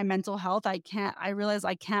with my mental health, I realize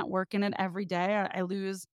I can't work in it every day. I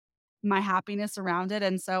lose my happiness around it.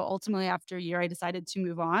 And so ultimately after a year, I decided to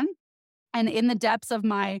move on. And in the depths of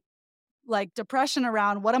my like depression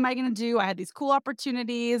around what am I going to do? I had these cool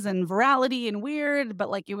opportunities and virality and weird, but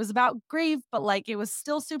like it was about grief, but like it was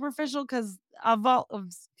still superficial because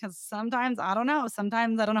because sometimes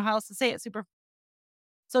sometimes I don't know how else to say it.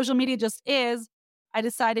 Social media just is. I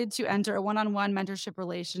decided to enter a one-on-one mentorship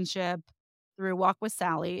relationship through Walk with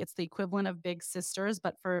Sally. It's the equivalent of Big Sisters,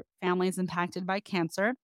 but for families impacted by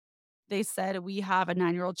cancer. They said we have a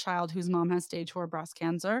 9-year-old child whose mom has stage 4 breast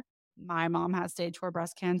cancer. my mom has stage 4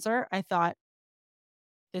 breast cancer. I thought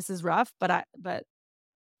this is rough, but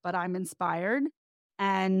I'm inspired.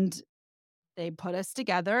 And they put us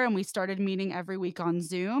together and we started meeting every week on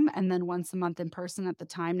Zoom and then once a month in person at the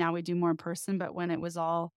time. Now we do more in person, but when it was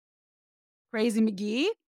all crazy McGee,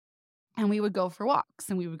 and we would go for walks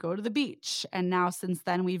and we would go to the beach. And now since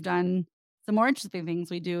then we've done some more interesting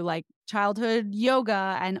things. We do like childhood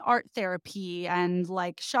yoga and art therapy and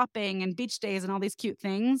like shopping and beach days and all these cute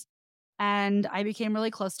things. And I became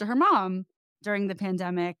really close to her mom during the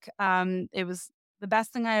pandemic. It was the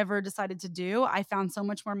best thing I ever decided to do. I found so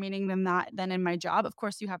much more meaning than in my job. Of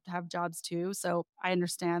course, you have to have jobs too, so I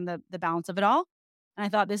understand the balance of it all. And I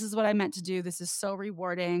thought this is what I meant to do. This is so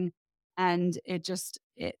rewarding, and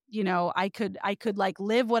I could like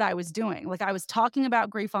live what I was doing. Like I was talking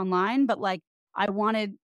about grief online, but like I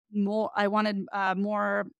wanted more. I wanted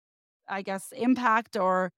more, I guess, impact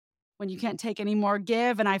or when you can't take any more,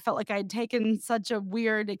 give. And I felt like I'd taken such a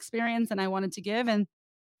weird experience and I wanted to give. And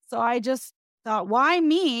so I just thought, why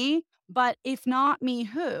me? But if not me,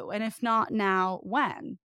 who? And if not now,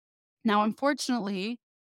 when? Now, unfortunately,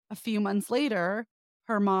 a few months later,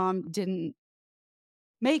 her mom didn't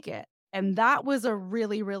make it. And that was a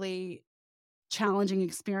really, really challenging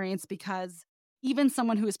experience because even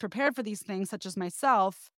someone who is prepared for these things, such as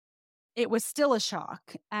myself, it was still a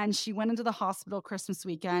shock, and she went into the hospital Christmas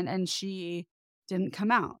weekend, and she didn't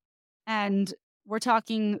come out. And we're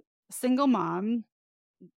talking single mom,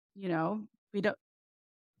 you know, we don't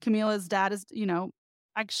Camila's dad is,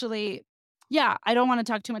 actually yeah, I don't wanna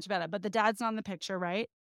talk too much about it, but the dad's not in the picture, right?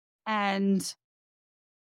 And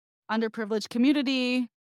underprivileged community,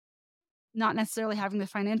 not necessarily having the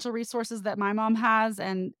financial resources that my mom has,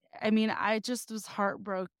 and I mean, I just was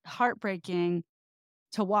heartbreaking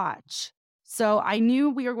to watch. So I knew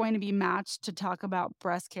we were going to be matched to talk about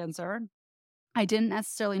breast cancer. I didn't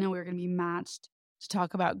necessarily know we were going to be matched to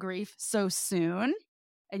talk about grief so soon.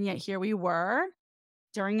 And yet here we were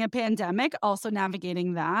during a pandemic, also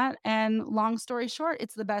navigating that. And long story short,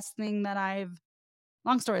 it's the best thing that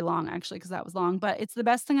long story long, actually, because that was long, but it's the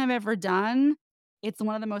best thing I've ever done. It's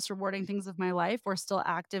one of the most rewarding things of my life. We're still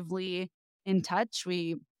actively in touch.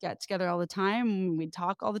 We get together all the time. We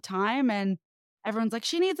talk all the time. And everyone's like,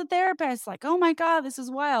 she needs a therapist. Like, oh my God, this is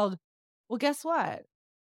wild. Well, guess what?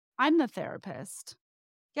 I'm the therapist.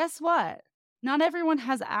 Guess what? Not everyone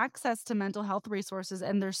has access to mental health resources.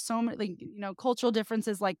 And there's so many, like, cultural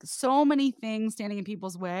differences, like so many things standing in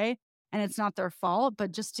people's way. And it's not their fault,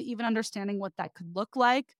 but just to even understanding what that could look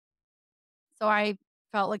like. So I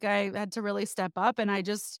felt like I had to really step up and I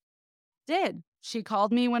just did. She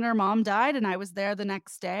called me when her mom died and I was there the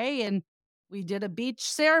next day and we did a beach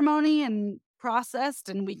ceremony and processed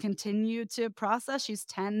and we continue to process. She's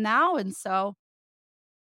 10 now. And so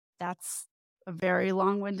that's a very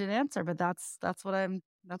long-winded answer, but that's what I'm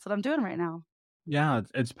doing right now. Yeah,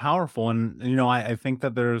 it's powerful, and I think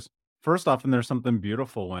that there's first off, and there's something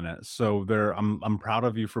beautiful in it. So I'm proud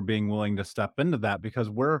of you for being willing to step into that because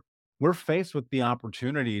we're faced with the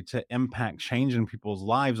opportunity to impact change in people's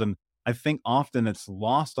lives, and I think often it's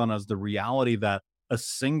lost on us the reality that a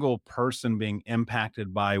single person being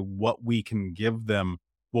impacted by what we can give them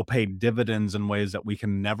will pay dividends in ways that we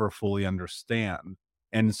can never fully understand.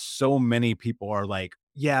 And so many people are like,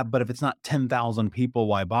 yeah, but if it's not 10,000 people,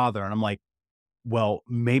 why bother? And I'm like, well,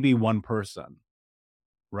 maybe one person,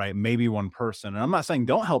 right? Maybe one person. And I'm not saying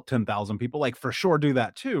don't help 10,000 people, like for sure do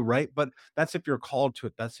that too, right? But that's if you're called to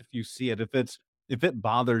it. That's if you see it. If it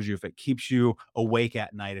bothers you, if it keeps you awake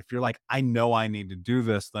at night, if you're like, I know I need to do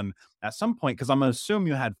this, then at some point, because I'm gonna assume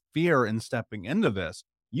you had fear in stepping into this,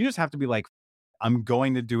 you just have to be like, I'm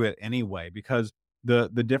going to do it anyway, because the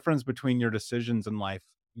difference between your decisions in life,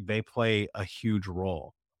 they play a huge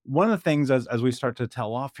role. One of the things as we start to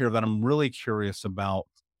tell off here that I'm really curious about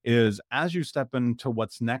is as you step into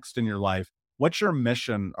what's next in your life, what's your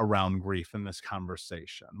mission around grief in this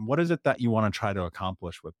conversation? What is it that you want to try to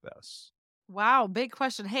accomplish with this? Wow, big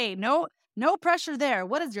question. Hey, no pressure there.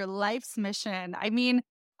 What is your life's mission? I mean,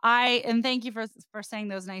 I and thank you for saying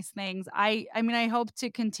those nice things. I mean, I hope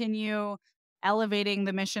to continue elevating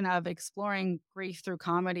the mission of exploring grief through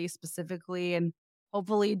comedy specifically and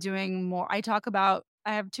hopefully doing more. I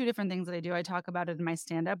have two different things that I do. I talk about it in my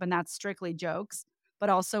stand up and that's strictly jokes,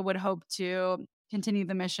 but also would hope to continue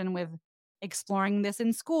the mission with exploring this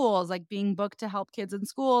in schools, like being booked to help kids in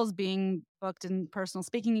schools, being booked in personal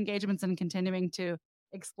speaking engagements, and continuing to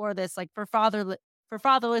explore this. Like for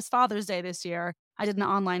Fatherless Father's Day this year, I did an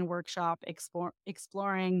online workshop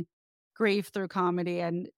exploring grief through comedy,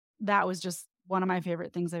 and that was just one of my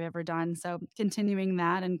favorite things I've ever done. So continuing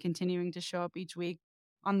that and continuing to show up each week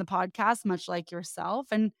on the podcast, much like yourself,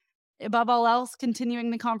 and above all else,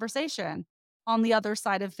 continuing the conversation. On the other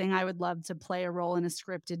side of thing, I would love to play a role in a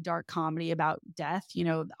scripted dark comedy about death,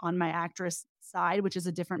 on my actress side, which is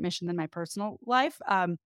a different mission than my personal life.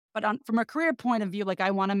 But from a career point of view, like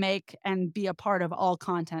I want to make and be a part of all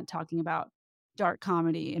content talking about dark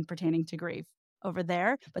comedy and pertaining to grief over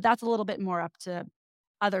there. But that's a little bit more up to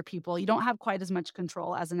other people. You don't have quite as much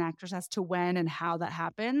control as an actress as to when and how that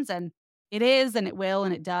happens. And it is, and it will,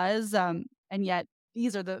 and it does. And yet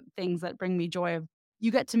these are the things that bring me joy of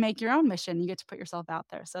you get to make your own mission. You get to put yourself out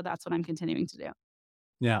there. So that's what I'm continuing to do.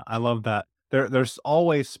 Yeah, I love that. There's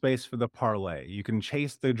always space for the parlay. You can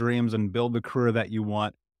chase the dreams and build the career that you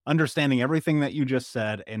want, understanding everything that you just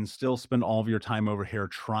said, and still spend all of your time over here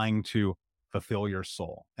trying to fulfill your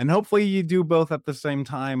soul. And hopefully you do both at the same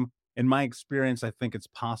time. In my experience, I think it's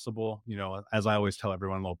possible. As I always tell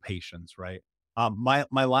everyone, a little patience, right? My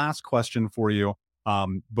last question for you,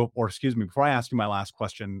 before I ask you my last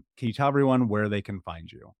question, can you tell everyone where they can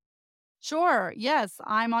find you? Sure. Yes.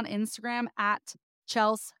 I'm on Instagram at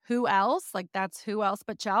Chels Who Else. Like that's who else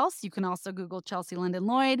but Chels. You can also Google Chelsea London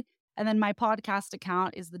Lloyd. And then my podcast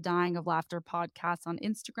account is the Dying of Laughter podcast on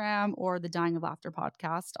Instagram, or the Dying of Laughter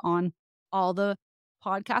podcast on all the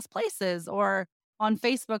podcast places, or on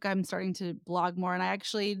Facebook. I'm starting to blog more, and I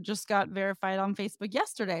actually just got verified on Facebook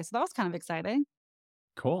yesterday. So that was kind of exciting.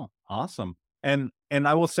 Cool. Awesome. And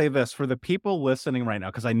I will say this for the people listening right now,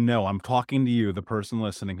 because I know I'm talking to you, the person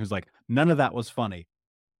listening who's like, none of that was funny.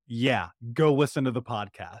 Yeah, go listen to the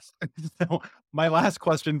podcast. So my last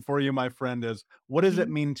question for you, my friend, is what does it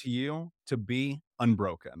mean to you to be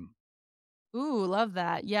unbroken? Ooh, love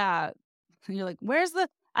that. Yeah. You're like,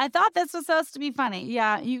 I thought this was supposed to be funny.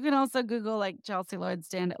 Yeah. You can also Google like Chelsea Lloyd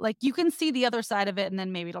stand. Like you can see the other side of it, and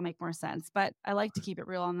then maybe it'll make more sense. But I like to keep it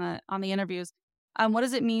real on the interviews. What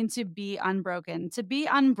does it mean to be unbroken? To be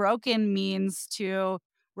unbroken means to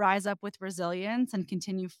rise up with resilience and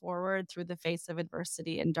continue forward through the face of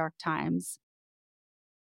adversity and dark times.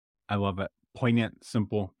 I love it. Poignant,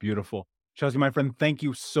 simple, beautiful. Chelsea, my friend, thank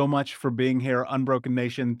you so much for being here, Unbroken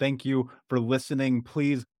Nation. Thank you for listening.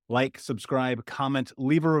 Please like, subscribe, comment,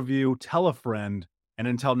 leave a review, tell a friend. And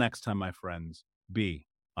until next time, my friends, be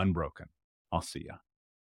unbroken. I'll see ya.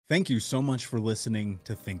 Thank you so much for listening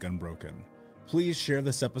to Think Unbroken. Please share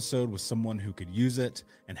this episode with someone who could use it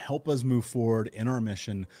and help us move forward in our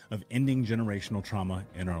mission of ending generational trauma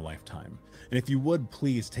in our lifetime. And if you would,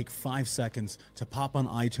 please take 5 seconds to pop on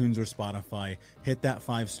iTunes or Spotify, hit that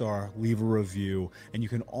 5-star, leave a review, and you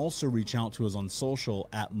can also reach out to us on social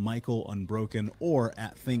at Michael Unbroken or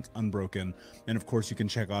at Think Unbroken. And of course, you can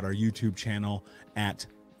check out our YouTube channel at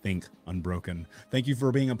Think Unbroken. Thank you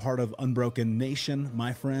for being a part of Unbroken Nation,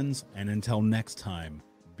 my friends, and until next time,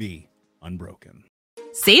 be unbroken.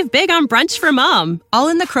 Save big on brunch for mom, all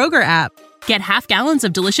in the Kroger app. Get half gallons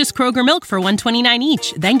of delicious Kroger milk for $1.29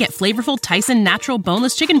 each. Then get flavorful Tyson natural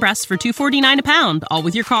boneless chicken breasts for $2.49 a pound, all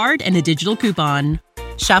with your card and a digital coupon.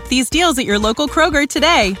 Shop these deals at your local Kroger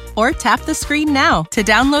today, or tap the screen now to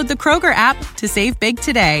download the Kroger app to save big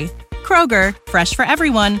today. Kroger, fresh for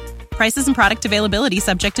everyone. Prices and product availability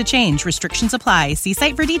subject to change. Restrictions apply. See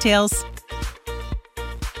site for details.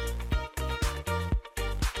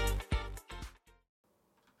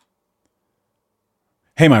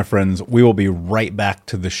 Hey, my friends, we will be right back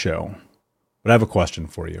to the show. But I have a question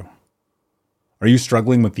for you. Are you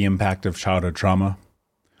struggling with the impact of childhood trauma?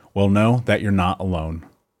 Well, know that you're not alone.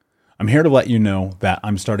 I'm here to let you know that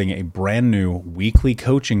I'm starting a brand new weekly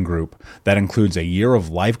coaching group that includes a year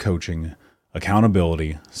of live coaching,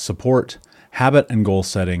 accountability, support, habit and goal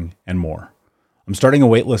setting, and more. I'm starting a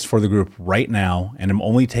waitlist for the group right now, and I'm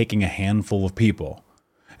only taking a handful of people.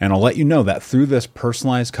 And I'll let you know that through this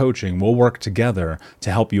personalized coaching, we'll work together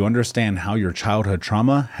to help you understand how your childhood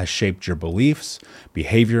trauma has shaped your beliefs,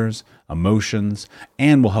 behaviors, emotions,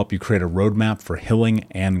 and will help you create a roadmap for healing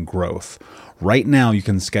and growth. Right now, you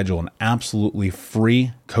can schedule an absolutely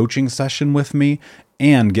free coaching session with me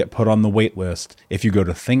and get put on the wait list if you go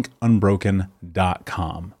to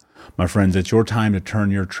thinkunbroken.com. My friends, it's your time to turn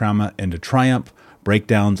your trauma into triumph,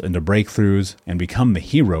 breakdowns into breakthroughs, and become the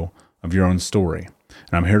hero of your own story.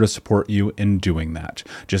 And I'm here to support you in doing that.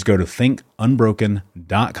 Just go to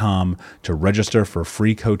thinkunbroken.com to register for a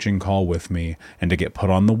free coaching call with me and to get put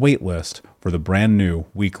on the wait list for the brand new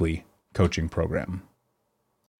weekly coaching program.